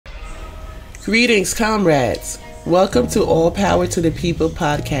Greetings, comrades. Welcome to All Power to the People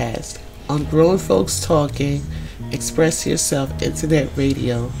podcast on Grown Folks Talking, Express Yourself Internet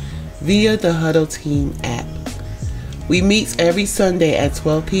Radio via the Huddle Team app. We meet every Sunday at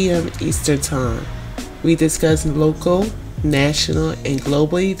 12 p.m. Eastern Time. We discuss local, national, and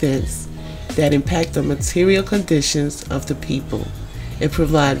global events that impact the material conditions of the people and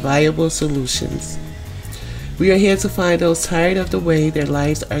provide viable solutions. We are here to find those tired of the way their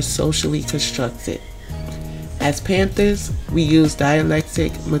lives are socially constructed. As Panthers, we use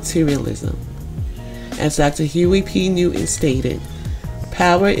dialectic materialism. As Dr. Huey P. Newton stated,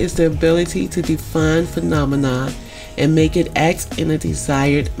 power is the ability to define phenomena and make it act in a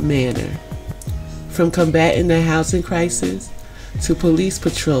desired manner. From combating the housing crisis to police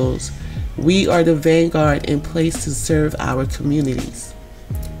patrols, we are the vanguard in place to serve our communities.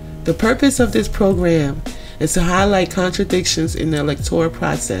 The purpose of this program is to highlight contradictions in the electoral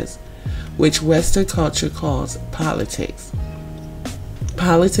process, which Western culture calls politics.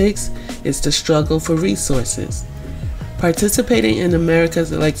 Politics is the struggle for resources. Participating in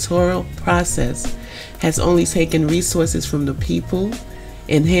America's electoral process has only taken resources from the people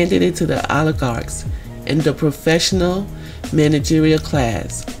and handed it to the oligarchs and the professional managerial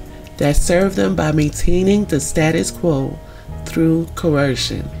class that serve them by maintaining the status quo through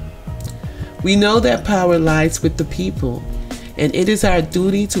coercion. We know that power lies with the people, and it is our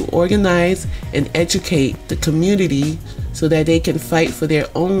duty to organize and educate the community so that they can fight for their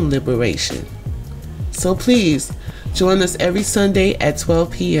own liberation. So please, join us every Sunday at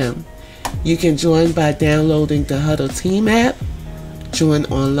 12 p.m. You can join by downloading the Huddle Team app, join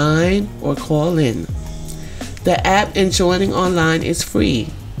online, or call in. The app and joining online is free,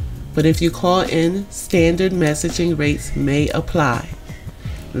 but if you call in, standard messaging rates may apply.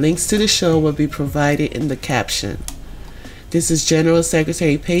 Links to the show will be provided in the caption. This is General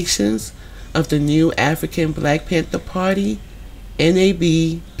Secretary Patience of the new African Black Panther Party, NAB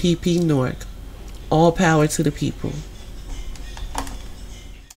PP North. All power to the people.